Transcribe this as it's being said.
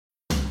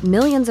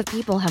Millions of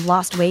people have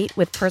lost weight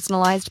with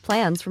personalized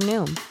plans from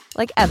Noom.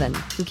 Like Evan,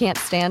 who can't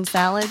stand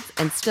salads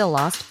and still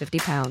lost 50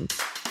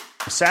 pounds.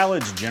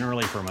 Salads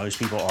generally for most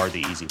people are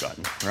the easy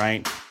button,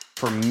 right?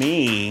 For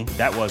me,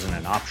 that wasn't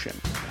an option.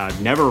 I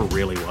never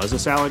really was a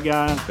salad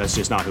guy. That's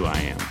just not who I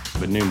am.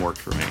 But Noom worked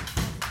for me.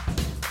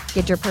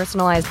 Get your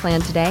personalized plan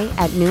today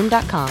at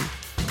Noom.com.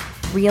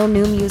 Real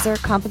Noom user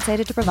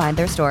compensated to provide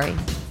their story.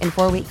 In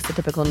 4 weeks, the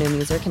typical Noom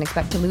user can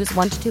expect to lose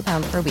 1 to 2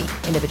 pounds per week.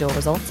 Individual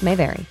results may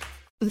vary.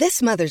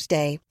 This Mother's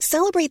Day,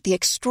 celebrate the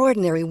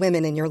extraordinary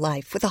women in your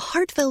life with a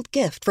heartfelt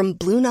gift from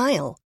Blue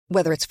Nile.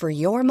 Whether it's for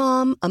your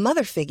mom, a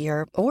mother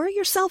figure, or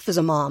yourself as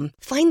a mom,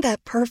 find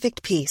that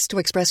perfect piece to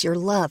express your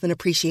love and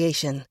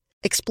appreciation.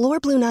 Explore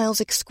Blue Nile's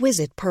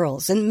exquisite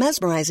pearls and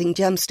mesmerizing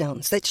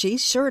gemstones that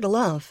she's sure to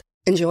love.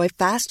 Enjoy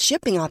fast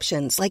shipping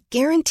options like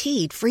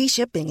guaranteed free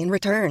shipping and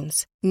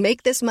returns.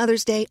 Make this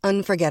Mother's Day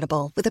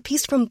unforgettable with a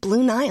piece from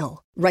Blue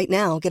Nile. Right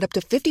now, get up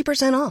to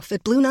 50% off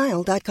at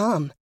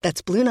BlueNile.com.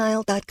 That's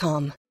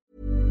BlueNile.com.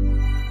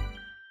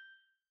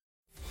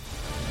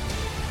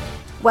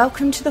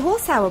 Welcome to the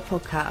Horse Hour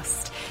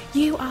podcast.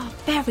 You are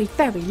very,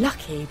 very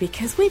lucky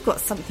because we've got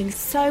something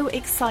so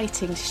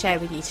exciting to share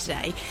with you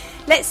today.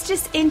 Let's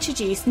just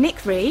introduce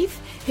Nick Reeve,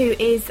 who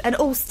is an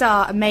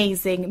all-star,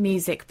 amazing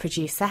music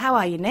producer. How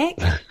are you, Nick?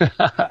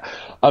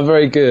 I'm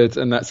very good,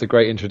 and that's a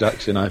great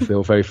introduction. I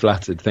feel very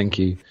flattered. Thank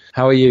you.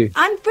 How are you?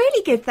 I'm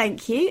really good,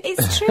 thank you.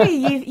 It's true.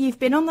 You've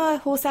been on the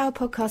Horse Hour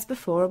podcast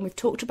before, and we've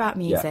talked about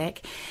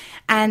music. Yeah.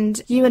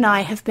 And you and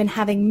I have been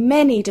having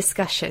many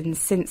discussions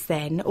since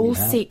then, all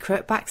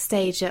secret,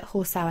 backstage at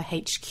Horse Hour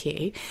HQ.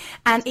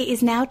 And it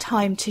is now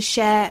time to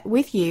share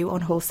with you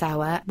on Horse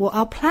Hour what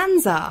our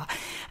plans are.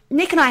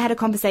 Nick and I had a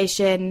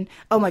conversation,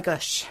 oh my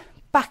gosh,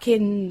 back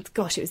in, it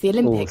was the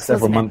Olympics,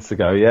 several months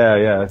ago.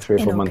 Yeah, 3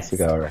 or 4 months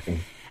ago, I reckon.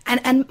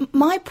 And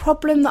my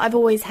problem that I've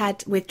always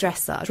had with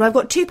dressage, well, I've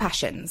got two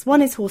passions.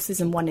 One is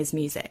horses and one is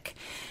music.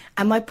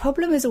 And my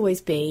problem has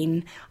always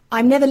been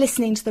I'm never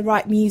listening to the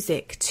right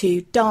music to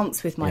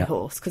dance with my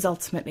horse, because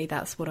ultimately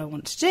that's what I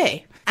want to do.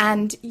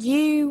 And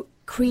you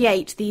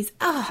create these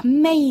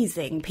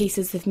amazing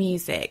pieces of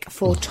music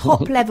for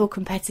top-level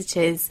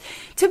competitors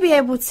to be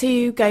able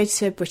to go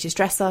to British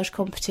dressage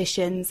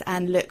competitions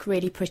and look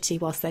really pretty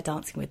whilst they're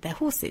dancing with their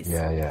horses.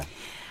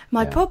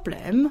 My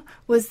problem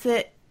was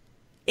that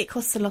it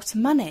costs a lot of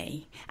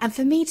money. And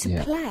for me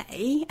to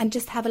play and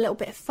just have a little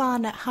bit of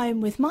fun at home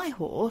with my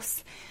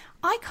horse,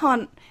 I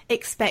can't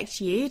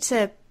expect you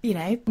to,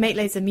 make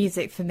loads of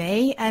music for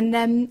me and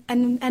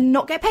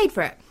not get paid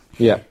for it.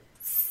 Yeah.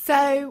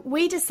 So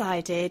we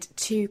decided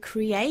to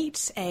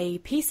create a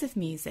piece of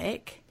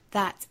music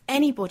that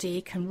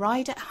anybody can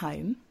ride at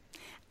home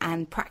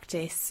and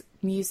practice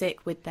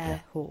music with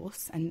their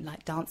horse and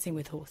like dancing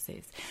with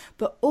horses,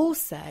 but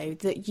also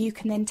that you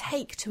can then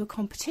take to a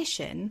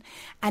competition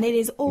and it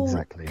is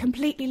all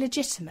completely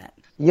legitimate.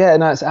 Yeah,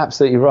 no, it's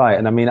absolutely right.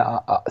 And I mean,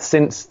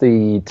 since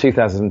the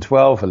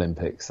 2012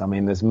 Olympics, I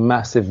mean, there's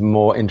massive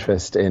more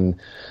interest in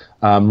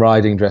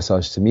riding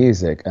dressage to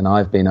music. And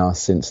I've been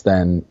asked since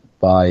then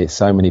by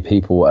so many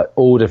people at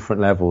all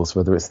different levels,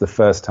 whether it's the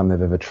first time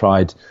they've ever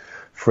tried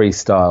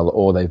freestyle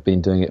or they've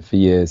been doing it for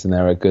years and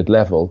they're at a good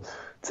level,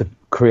 to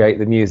create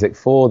the music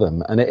for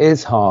them. And it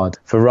is hard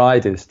for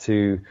riders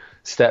to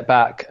step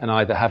back and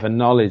either have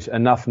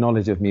enough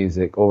knowledge of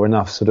music or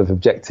enough sort of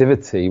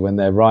objectivity when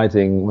they're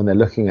riding, when they're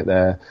looking at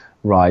their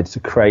ride, to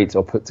create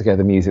or put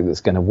together music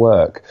that's going to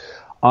work.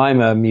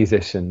 I'm a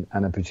musician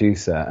and a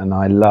producer, and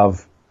I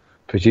love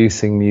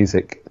producing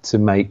music to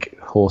make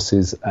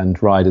horses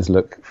and riders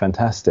look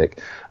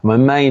fantastic. My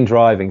main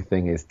driving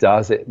thing is,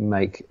 does it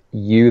make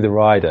you, the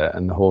rider,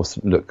 and the horse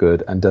look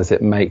good? And does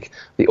it make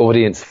the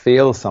audience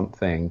feel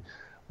something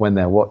when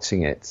they're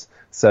watching it?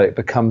 So it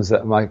becomes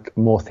like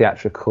more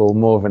theatrical,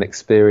 more of an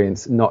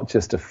experience, not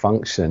just a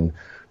function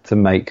to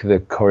make the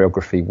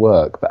choreography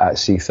work, but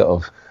actually sort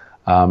of,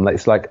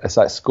 it's like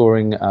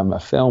scoring a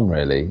film,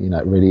 really.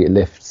 It really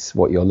lifts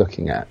what you're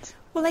looking at.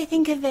 Well, I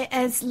think of it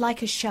as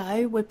like a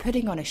show. We're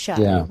putting on a show.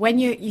 Yeah. When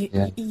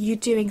you're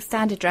doing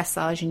standard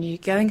dressage and you're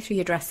going through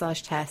your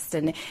dressage test,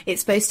 and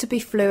it's supposed to be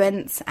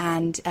fluent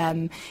and,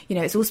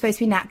 it's all supposed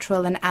to be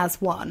natural and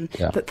as one.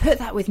 Yeah. But put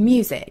that with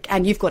music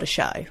and you've got a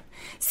show.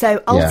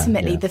 So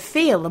ultimately the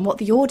feel and what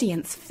the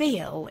audience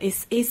feel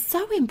is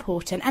so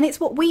important. And it's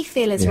what we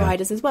feel as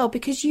riders as well,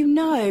 because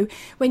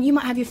when you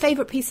might have your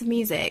favourite piece of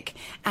music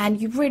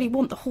and you really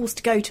want the horse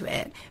to go to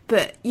it,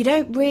 but you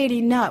don't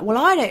really know. Well,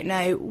 I don't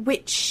know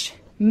which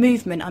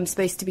movement I'm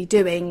supposed to be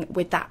doing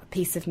with that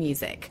piece of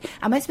music.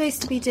 Am I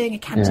supposed to be doing a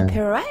canter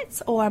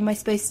pirouette, or am I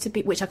supposed to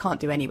be, which I can't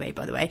do anyway,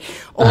 by the way,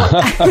 or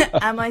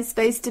am I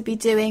supposed to be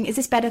doing, is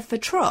this better for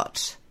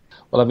trot?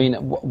 Well, I mean,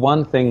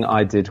 one thing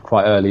I did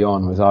quite early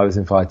on was I was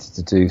invited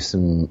to do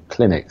some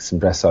clinics, some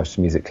dressage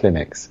to music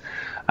clinics.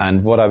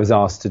 And what I was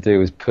asked to do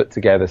was put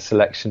together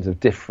selections of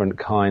different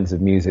kinds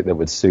of music that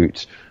would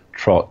suit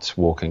trot,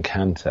 walk and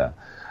canter.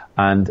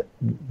 And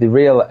the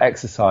real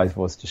exercise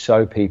was to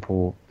show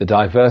people the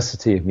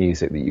diversity of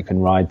music that you can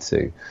ride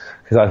to.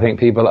 Because I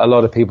think a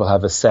lot of people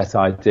have a set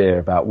idea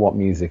about what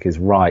music is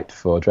right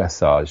for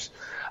dressage.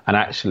 And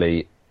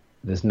actually,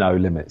 there's no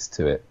limits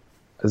to it.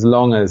 As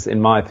long as,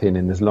 in my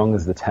opinion, as long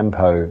as the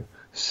tempo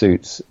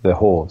suits the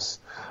horse,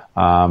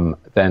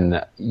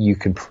 then you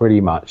can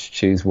pretty much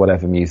choose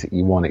whatever music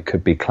you want. It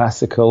could be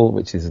classical,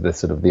 which is the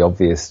sort of the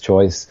obvious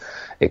choice.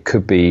 It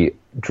could be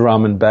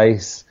drum and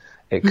bass.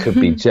 It could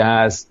be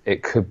jazz.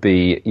 It could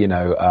be,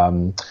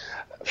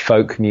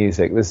 folk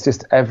music. There's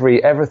just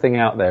everything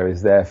out there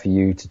is there for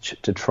you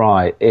to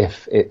try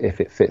if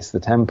it fits the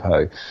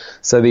tempo.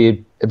 So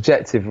the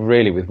objective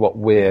really with what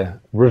we're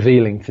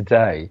revealing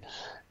today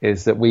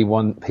is that we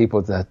want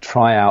people to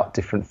try out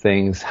different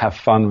things, have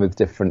fun with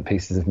different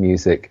pieces of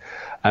music,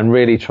 and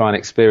really try and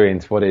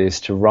experience what it is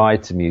to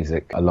ride to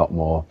music a lot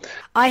more.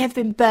 I have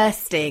been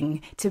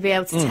bursting to be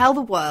able to tell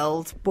the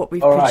world what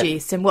we've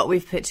produced and what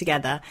we've put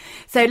together.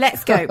 So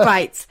let's go.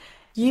 Right.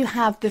 You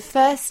have the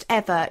first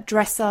ever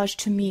Dressage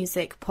to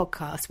Music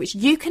podcast, which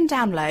you can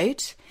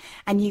download,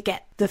 and you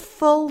get the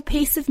full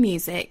piece of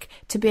music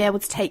to be able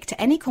to take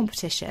to any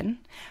competition,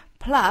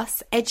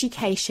 plus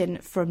education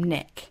from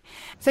Nick.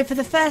 So for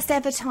the first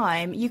ever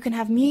time, you can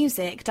have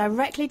music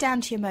directly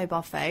down to your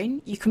mobile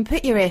phone. You can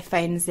put your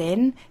earphones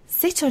in,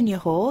 sit on your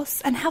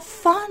horse, and have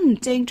fun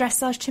doing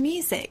dressage to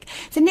music.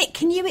 So Nick,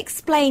 can you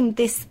explain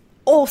this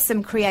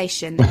awesome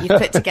creation that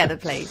you've put together,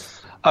 please?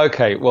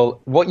 Okay,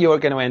 well, what you're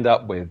going to end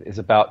up with is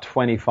about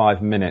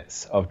 25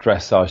 minutes of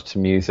dressage to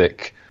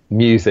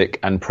music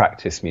and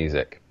practice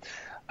music.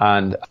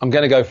 And I'm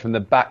going to go from the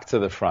back to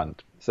the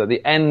front. So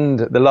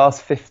the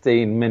last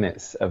 15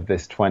 minutes of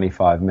this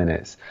 25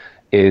 minutes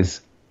is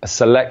a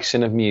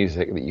selection of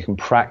music that you can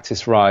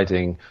practice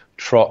riding,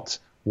 trot,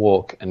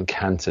 walk and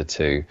canter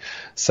to.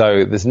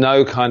 So there's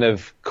no kind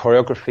of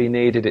choreography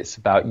needed. It's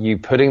about you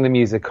putting the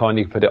music on.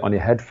 You can put it on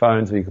your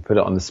headphones, or you can put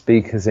it on the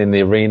speakers in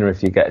the arena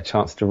if you get a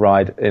chance to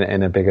ride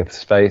in a bigger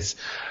space.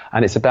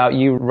 And it's about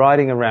you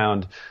riding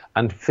around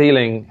and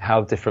feeling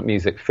how different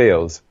music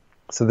feels.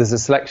 So there's a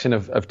selection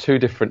of 2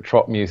 different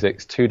trot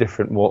musics, 2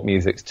 different walk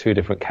musics, 2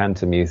 different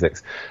canter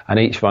musics, and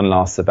each one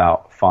lasts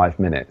about 5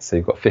 minutes. So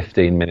you've got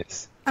 15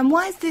 minutes. And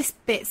why is this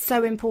bit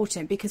so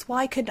important? Because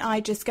why couldn't I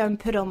just go and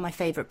put on my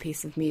favourite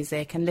piece of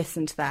music and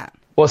listen to that?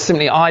 Well,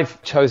 simply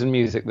I've chosen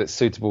music that's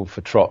suitable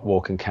for trot,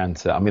 walk and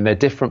canter. I mean, they're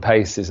different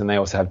paces and they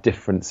also have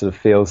different sort of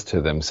feels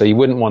to them. So you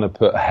wouldn't want to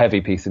put a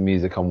heavy piece of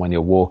music on when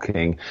you're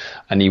walking,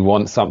 and you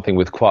want something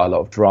with quite a lot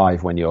of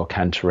drive when you're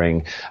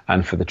cantering.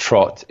 And for the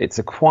trot,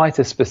 it's quite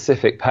a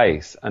specific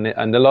pace. And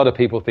a lot of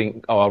people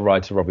think, oh, I'll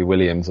ride to Robbie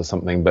Williams or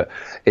something, but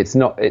it's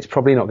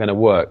probably not going to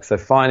work. So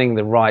finding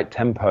the right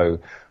tempo,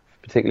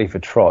 particularly for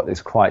trot, is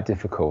quite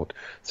difficult.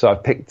 So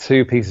I've picked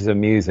 2 pieces of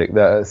music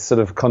that are sort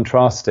of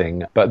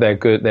contrasting, but they're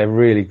good. They're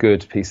really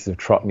good pieces of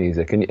trot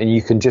music. And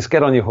you can just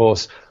get on your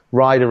horse,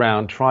 ride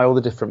around, try all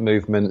the different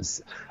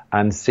movements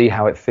and see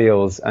how it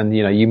feels. And,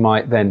 you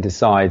might then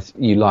decide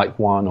you like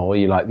one or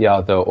you like the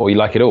other or you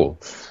like it all.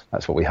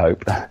 That's what we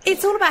hope.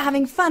 It's all about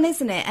having fun,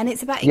 isn't it? And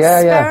it's about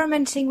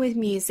experimenting with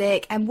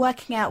music and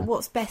working out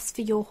what's best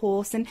for your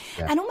horse. And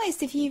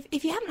almost if you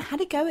haven't had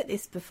a go at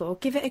this before,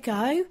 give it a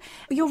go.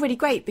 You're really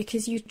great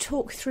because you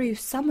talk through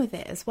some of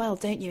it as well,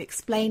 don't you?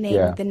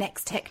 Explaining the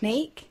next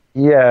technique.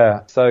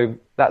 Yeah. So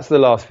that's the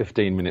last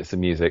 15 minutes of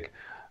music.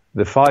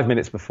 The 5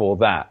 minutes before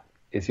that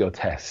is your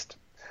test.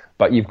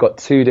 But you've got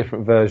 2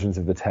 different versions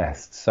of the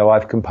test. So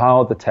I've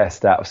compiled the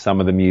test out of some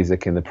of the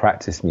music in the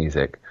practice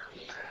music.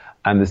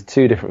 And there's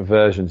 2 different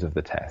versions of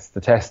the test. The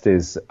test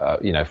is,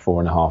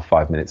 4.5,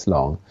 5 minutes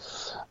long.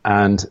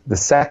 And the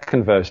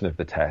second version of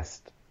the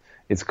test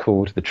is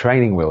called the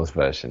training wheels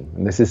version.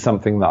 And this is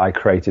something that I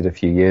created a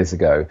few years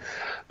ago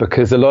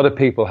because a lot of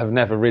people have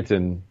never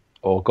ridden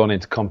or gone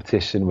into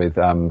competition with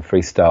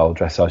freestyle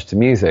dressage to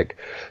music.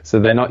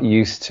 So they're not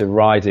used to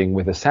riding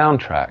with a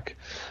soundtrack.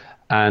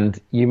 And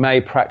you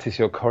may practice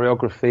your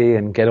choreography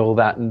and get all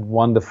that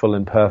wonderful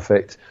and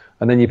perfect,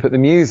 and then you put the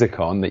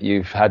music on that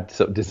you've had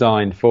sort of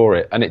designed for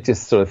it, and it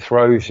just sort of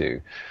throws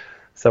you.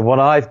 So what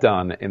I've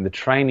done in the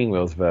training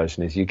wheels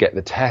version is you get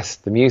the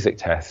test, the music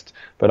test,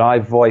 but I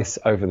voice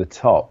over the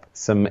top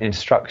some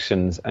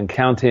instructions and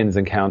count-ins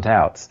and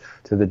count-outs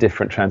to the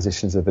different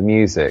transitions of the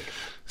music.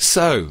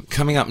 So,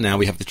 coming up now,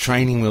 we have the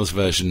training wheels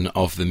version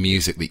of the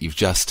music that you've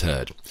just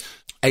heard.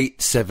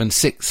 8, 7,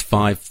 6,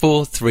 5,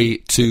 4, 3,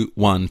 2,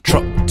 1,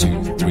 trot,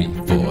 2, 3,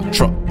 4,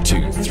 trot,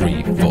 2,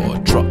 3, 4,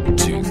 trot,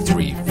 2,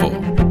 3, 4.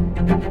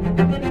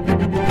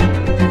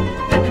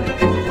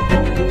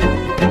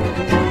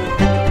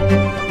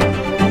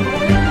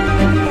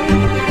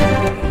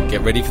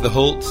 Get ready for the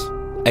halt.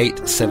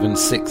 8, 7,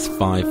 6,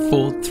 5,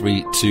 4,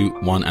 3, 2,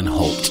 1, and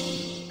halt.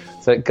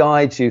 So it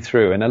guides you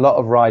through, and a lot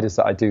of riders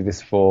that I do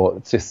this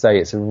for just say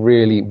it's a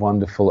really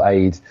wonderful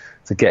aid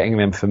to getting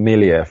them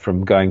familiar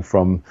from going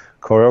from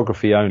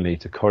choreography only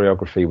to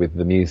choreography with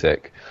the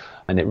music,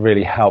 and it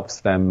really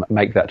helps them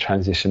make that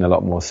transition a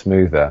lot more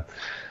smoother.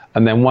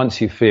 And then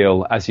once you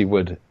feel, as you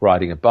would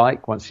riding a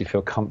bike, once you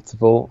feel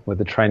comfortable with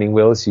the training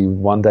wheels, you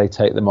one day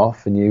take them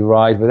off and you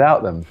ride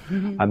without them.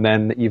 And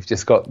then you've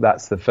just got,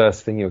 that's the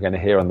first thing you're going to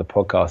hear on the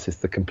podcast, is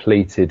the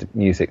completed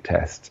music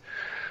test.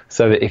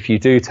 So that if you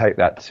do take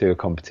that to a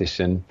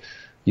competition,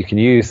 you can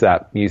use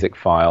that music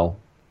file,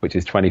 which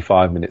is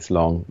 25 minutes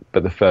long,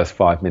 but the first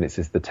 5 minutes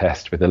is the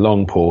test with a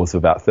long pause of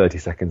about 30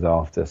 seconds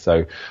after.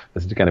 So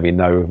there's going to be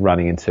no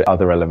running into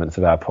other elements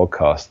of our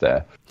podcast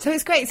there. So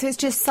it's great. So it's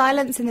just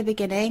silence in the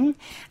beginning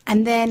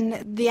and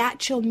then the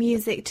actual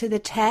music to the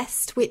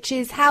test, which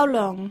is how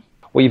long?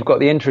 Well, you've got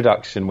the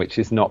introduction, which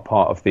is not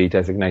part of the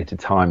designated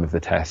time of the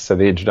test. So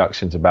the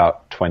introduction's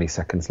about 20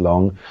 seconds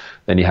long.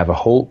 Then you have a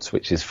halt,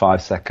 which is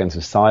 5 seconds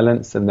of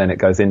silence. And then it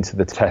goes into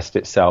the test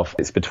itself.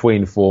 It's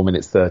between 4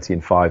 minutes 30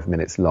 and 5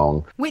 minutes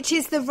long. Which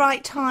is the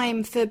right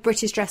time for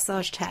British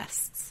dressage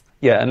tests?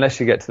 Yeah, unless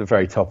you get to the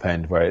very top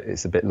end where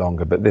it's a bit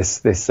longer. But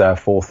this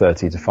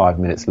 4:30 to 5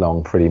 minutes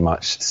long pretty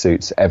much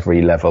suits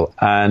every level.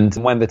 And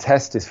when the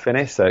test is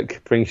finished, so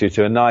it brings you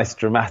to a nice,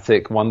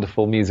 dramatic,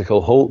 wonderful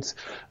musical halt.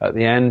 At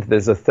the end,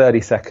 there's a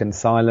 30-second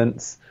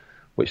silence,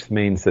 which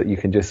means that you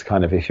can just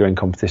kind of, if you're in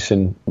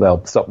competition,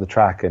 they'll stop the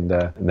track and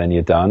then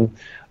you're done.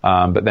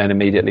 But then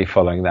immediately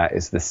following that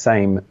is the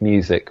same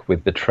music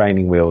with the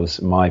training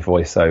wheels, my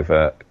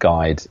voiceover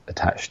guide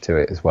attached to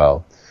it as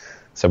well.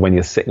 So when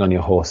you're sitting on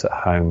your horse at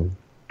home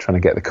trying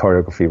to get the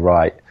choreography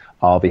right,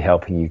 I'll be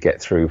helping you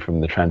get through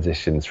from the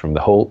transitions from the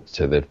halt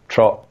to the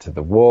trot to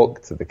the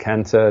walk to the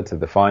canter to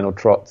the final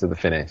trot to the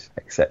finish,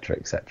 etc.,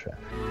 etc.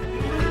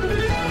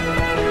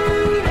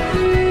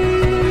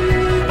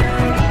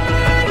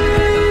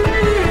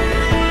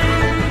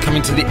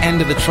 Coming to the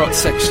end of the trot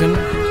section,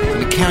 I'm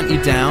going to count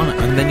you down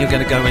and then you're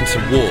going to go into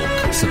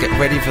walk. So get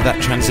ready for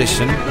that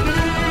transition.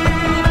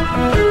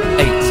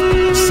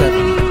 8,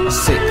 7,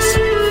 6,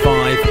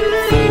 5,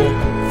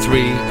 4,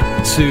 3,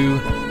 2,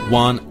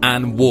 1,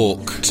 and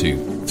walk.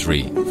 2,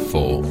 3,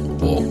 4,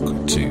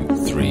 walk. 2,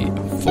 3,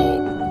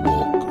 4,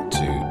 walk. 2,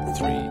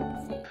 3,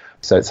 4.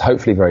 So it's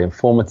hopefully very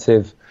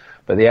informative,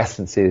 but the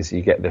essence is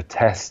you get the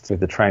test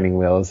with the training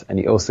wheels and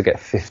you also get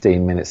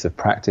 15 minutes of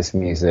practice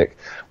music,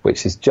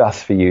 which is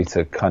just for you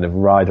to kind of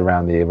ride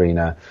around the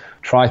arena,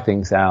 try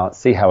things out,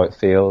 see how it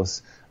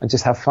feels, and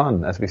just have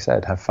fun, as we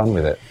said, have fun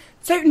with it.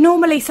 So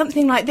normally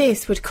something like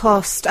this would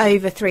cost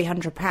over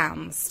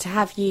 £300 to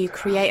have you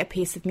create a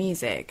piece of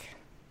music.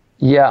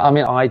 Yeah, I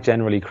mean, I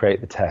generally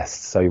create the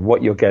test. So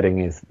what you're getting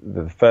is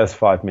the first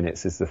 5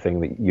 minutes is the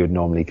thing that you'd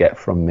normally get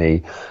from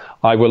me.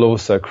 I will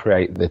also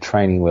create the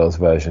training wheels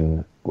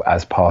version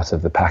as part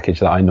of the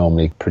package that I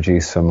normally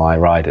produce for my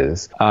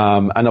riders.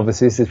 And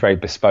obviously this is very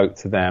bespoke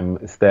to them.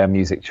 It's their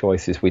music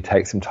choices. We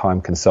take some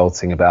time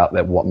consulting about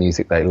what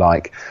music they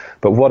like.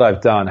 But what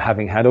I've done,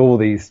 having had all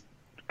these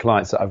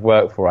clients that I've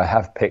worked for, I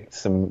have picked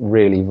some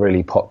really,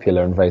 really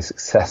popular and very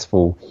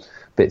successful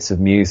bits of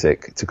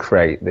music to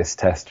create this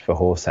test for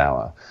Horse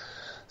Hour.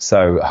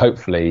 So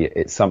hopefully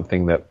it's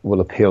something that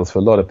will appeal to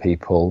a lot of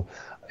people.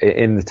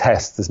 In the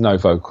test, there's no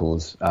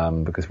vocals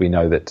because we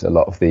know that a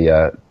lot of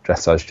the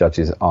dressage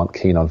judges aren't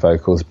keen on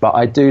vocals. But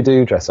I do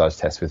dressage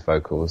tests with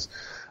vocals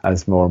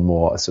as more and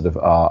more sort of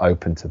are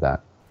open to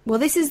that. Well,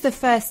 this is the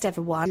first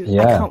ever one.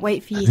 Yeah. I can't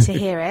wait for you to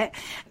hear it.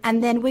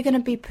 And then we're going to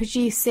be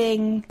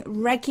producing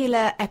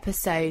regular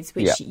episodes,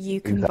 which you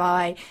can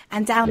buy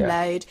and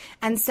download. Yeah.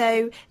 And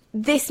so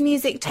this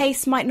music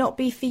taste might not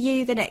be for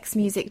you. The next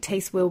music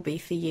taste will be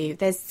for you.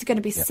 There's going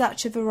to be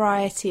such a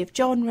variety of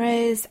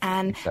genres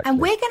and we're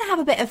going to have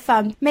a bit of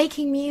fun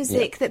making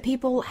music that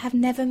people have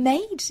never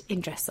made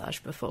in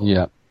dressage before.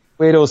 Yeah.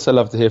 We'd also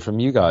love to hear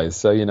from you guys.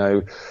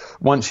 So,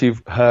 once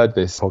you've heard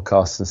this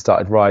podcast and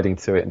started riding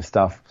to it and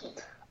stuff,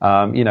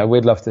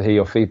 we'd love to hear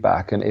your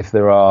feedback. And if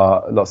there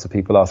are lots of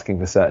people asking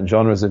for certain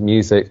genres of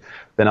music,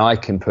 then I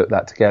can put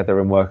that together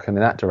and work in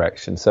that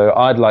direction. So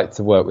I'd like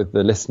to work with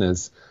the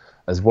listeners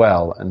as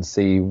well and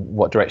see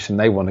what direction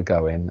they want to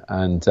go in.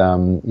 And,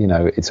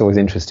 it's always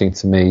interesting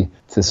to me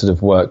to sort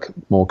of work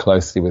more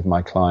closely with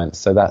my clients.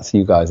 So that's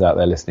you guys out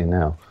there listening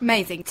now.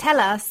 Amazing. Tell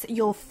us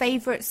your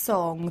favourite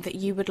song that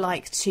you would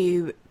like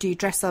to do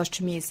dressage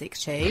to music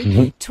to.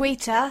 Mm-hmm.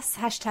 Tweet us,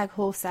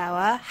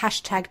 #HorseHour,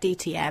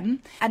 #DTM.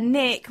 And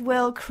Nick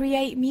will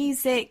create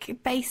music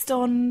based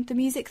on the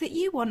music that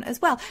you want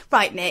as well.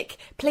 Right, Nick,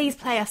 please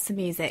play us some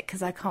music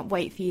because I can't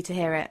wait for you to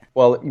hear it.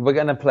 Well, we're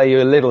going to play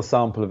you a little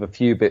sample of a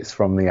few bits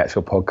from the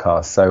actual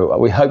podcast. So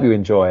we hope you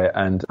enjoy it.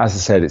 And as I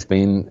said, it's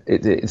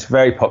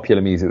very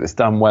popular music that's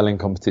done well in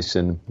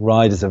competition.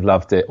 Riders have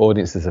loved it.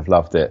 Audiences have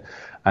loved it.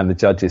 And the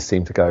judges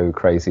seem to go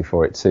crazy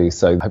for it too.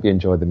 So I hope you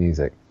enjoy the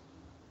music.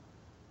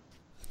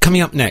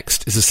 Coming up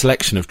next is a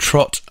selection of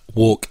trot,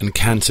 walk and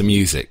canter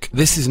music.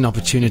 This is an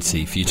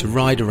opportunity for you to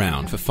ride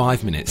around for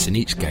 5 minutes in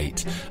each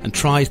gait and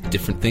try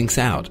different things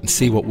out and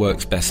see what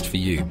works best for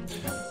you.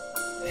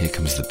 Here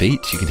comes the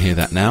beat. You can hear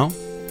that now.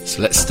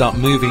 So let's start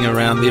moving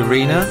around the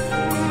arena.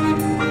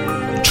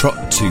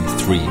 Trot 2,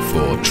 3,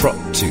 4, trot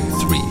 2,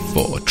 3,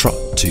 4, trot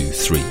 2,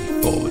 3,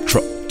 4,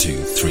 trot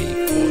 2, 3,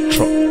 4,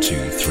 trot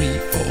 2, 3,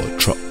 4,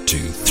 trot 2,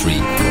 3,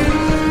 4.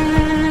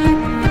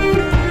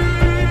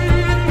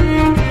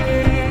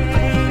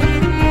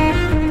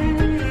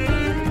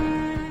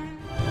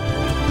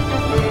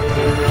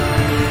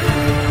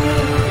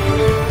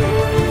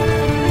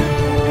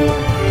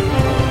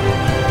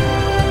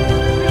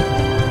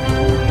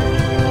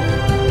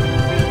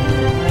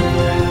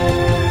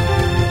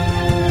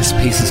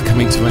 piece is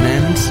coming to an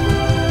end,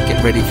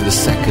 get ready for the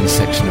second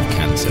section of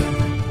canter.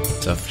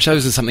 So I've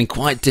chosen something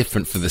quite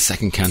different for the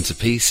second canter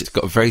piece. It's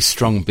got a very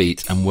strong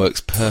beat and works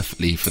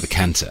perfectly for the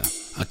canter.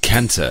 A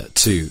canter,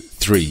 2,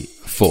 3,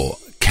 4.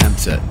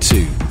 Canter,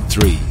 2,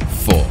 3,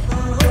 4.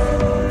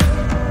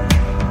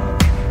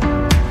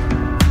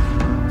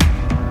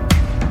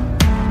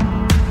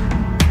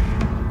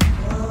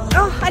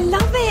 Oh, I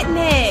love it,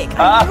 Nick.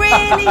 I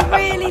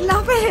really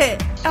love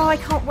it. Oh, I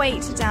can't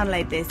wait to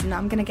download this, and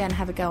I'm going to go and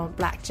have a go on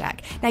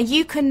Blackjack. Now,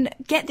 you can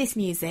get this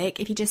music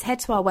if you just head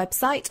to our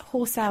website,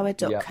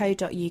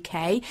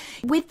 horsehour.co.uk.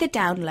 With the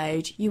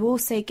download, you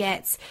also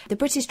get the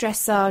British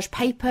Dressage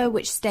paper,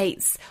 which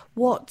states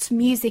what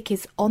music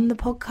is on the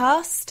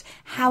podcast,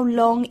 how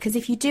long, because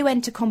if you do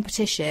enter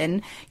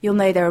competition, you'll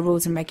know there are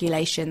rules and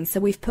regulations. So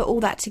we've put all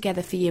that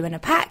together for you in a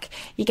pack.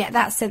 You get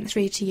that sent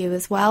through to you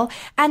as well.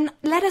 And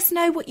let us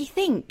know what you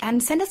think,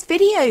 and send us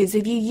videos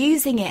of you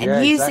using it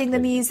and using the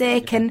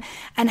music.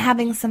 And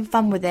having some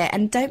fun with it,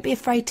 and don't be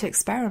afraid to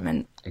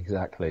experiment.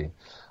 Exactly.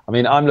 I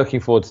mean, I'm looking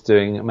forward to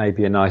doing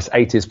maybe a nice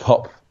 80s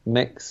pop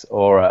mix,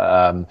 or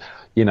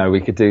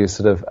we could do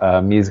sort of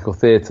a musical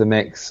theatre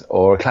mix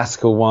or a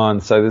classical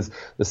one. So there's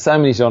so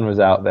many genres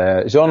out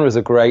there. Genres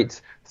are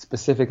great.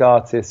 Specific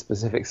artists,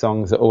 specific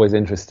songs are always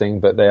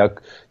interesting, but they are,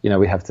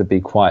 we have to be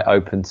quite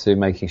open to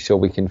making sure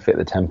we can fit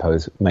the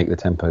tempos, make the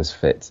tempos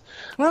fit.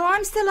 Well,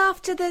 I'm still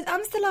after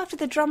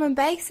the drum and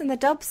bass and the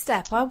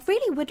dubstep. I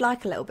really would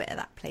like a little bit of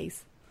that,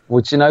 please.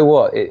 Well, do you know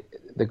what?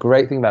 The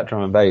great thing about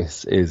drum and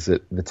bass is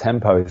that the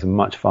tempo is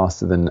much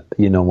faster than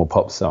your normal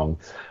pop song,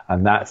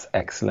 and that's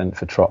excellent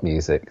for trot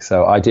music.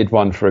 So I did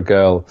one for a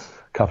girl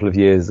a couple of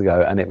years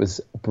ago, and it was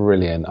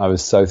brilliant. I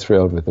was so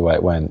thrilled with the way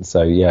it went.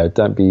 So yeah,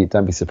 don't be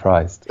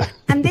surprised.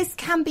 And this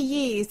can be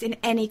used in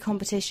any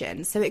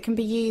competition. So it can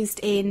be used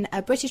in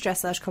a British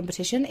dressage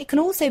competition. It can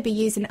also be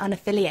used in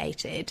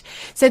unaffiliated.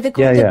 So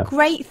the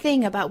great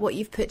thing about what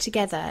you've put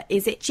together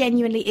is it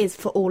genuinely is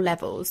for all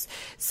levels.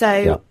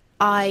 So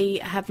I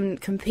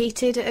haven't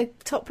competed at a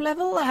top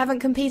level. I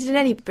haven't competed in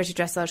any British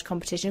dressage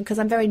competition because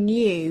I'm very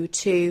new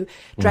to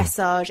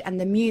dressage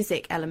and the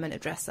music element of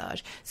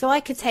dressage. So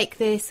I could take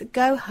this,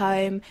 go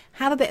home,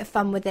 have a bit of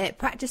fun with it,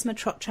 practice my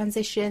trot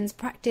transitions,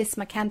 practice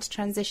my canter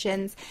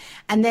transitions,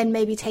 and then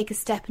maybe take a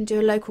step and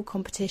do a local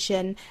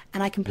competition,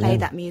 and I can play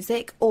that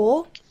music.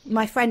 Or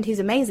my friend who's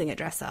amazing at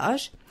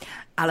dressage,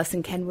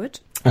 Alison Kenwood,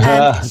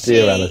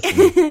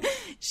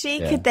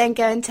 she could then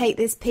go and take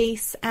this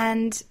piece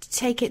and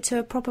take it to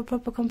a proper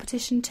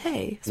competition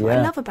too. That's what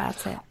I love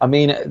about it. I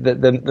mean,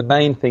 the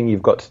main thing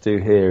you've got to do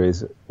here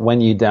is when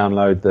you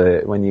download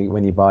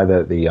when you buy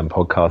the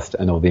podcast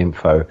and all the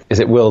info, is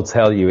it will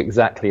tell you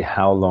exactly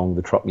how long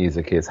the trot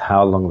music is,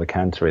 how long the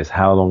canter is,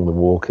 how long the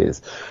walk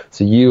is.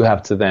 So you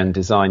have to then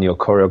design your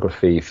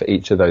choreography for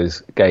each of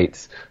those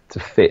gaits to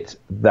fit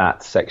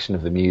that section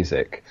of the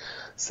music.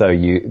 So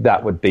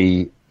that would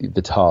be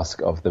the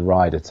task of the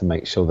rider, to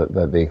make sure that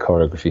the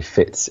choreography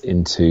fits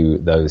into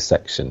those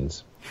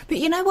sections. But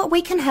you know what?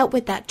 We can help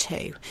with that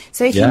too.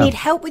 So if you need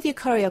help with your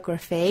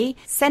choreography,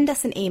 send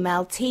us an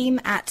email,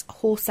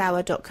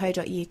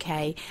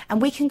 team@horsehour.co.uk,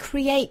 and we can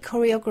create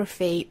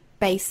choreography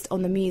based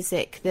on the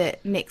music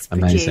that Nick's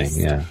produced,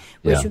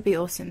 which would be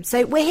awesome.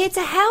 So we're here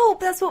to help.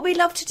 That's what we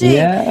love to do.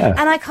 Yeah.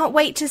 And I can't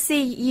wait to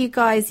see you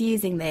guys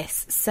using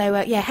this. So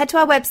head to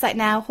our website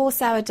now,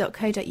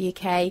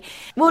 horsehour.co.uk.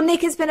 Well,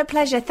 Nick, it's been a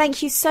pleasure.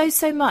 Thank you so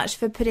much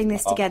for putting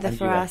this together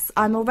for us.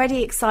 I'm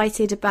already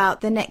excited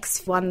about the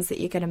next ones that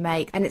you're going to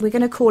make. And we're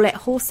going to call it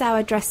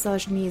Horsehour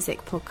Dressage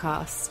Music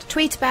Podcast.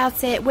 Tweet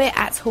about it. We're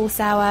at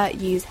Horsehour.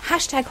 Use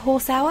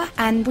 #Horsehour,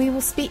 and we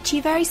will speak to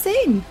you very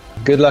soon.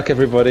 Good luck,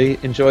 everybody.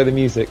 Enjoy the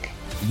music.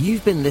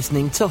 You've been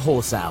listening to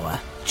Horse Hour.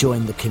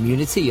 Join the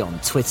community on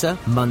Twitter,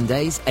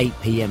 Mondays, 8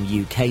 p.m.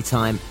 UK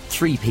time,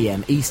 3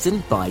 p.m.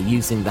 Eastern, by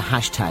using the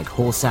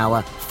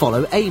 #HorseHour.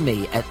 Follow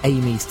Amy at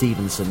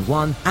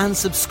AmyStevenson1 and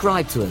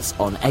subscribe to us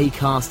on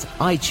Acast,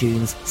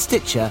 iTunes,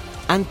 Stitcher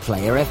and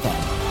Player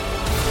FM.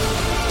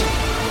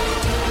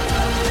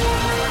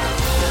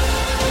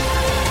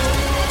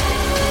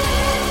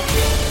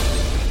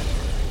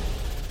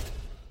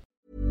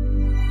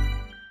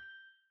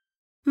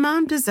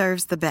 Mom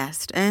deserves the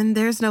best, and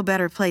there's no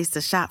better place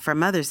to shop for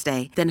Mother's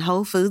Day than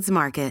Whole Foods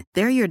Market.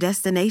 They're your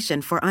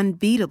destination for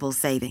unbeatable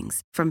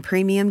savings, from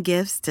premium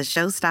gifts to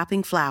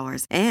show-stopping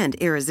flowers and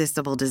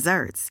irresistible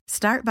desserts.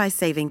 Start by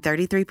saving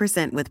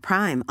 33% with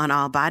Prime on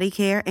all body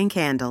care and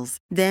candles.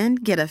 Then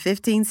get a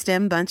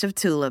 15-stem bunch of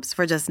tulips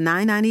for just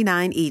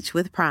 $9.99 each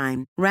with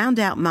Prime. Round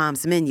out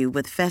Mom's menu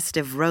with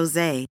festive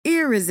rosé,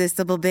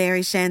 irresistible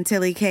berry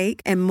chantilly cake,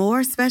 and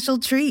more special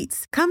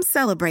treats. Come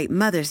celebrate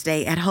Mother's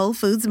Day at Whole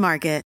Foods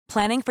Market.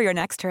 Planning for your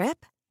next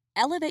trip?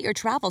 Elevate your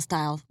travel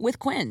style with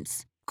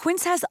Quince.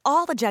 Quince has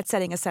all the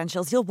jet-setting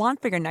essentials you'll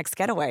want for your next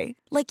getaway,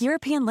 like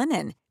European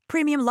linen,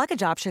 premium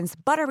luggage options,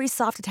 buttery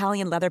soft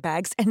Italian leather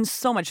bags, and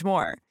so much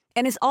more.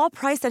 And is all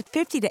priced at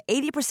 50 to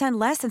 80%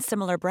 less than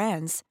similar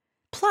brands.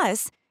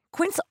 Plus,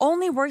 Quince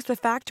only works with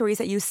factories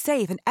that use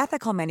safe and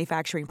ethical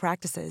manufacturing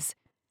practices.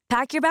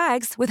 Pack your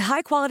bags with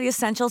high-quality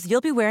essentials you'll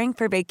be wearing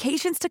for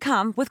vacations to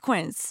come with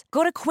Quince.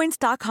 Go to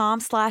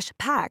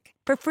quince.com/pack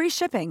for free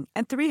shipping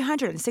and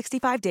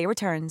 365-day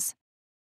returns.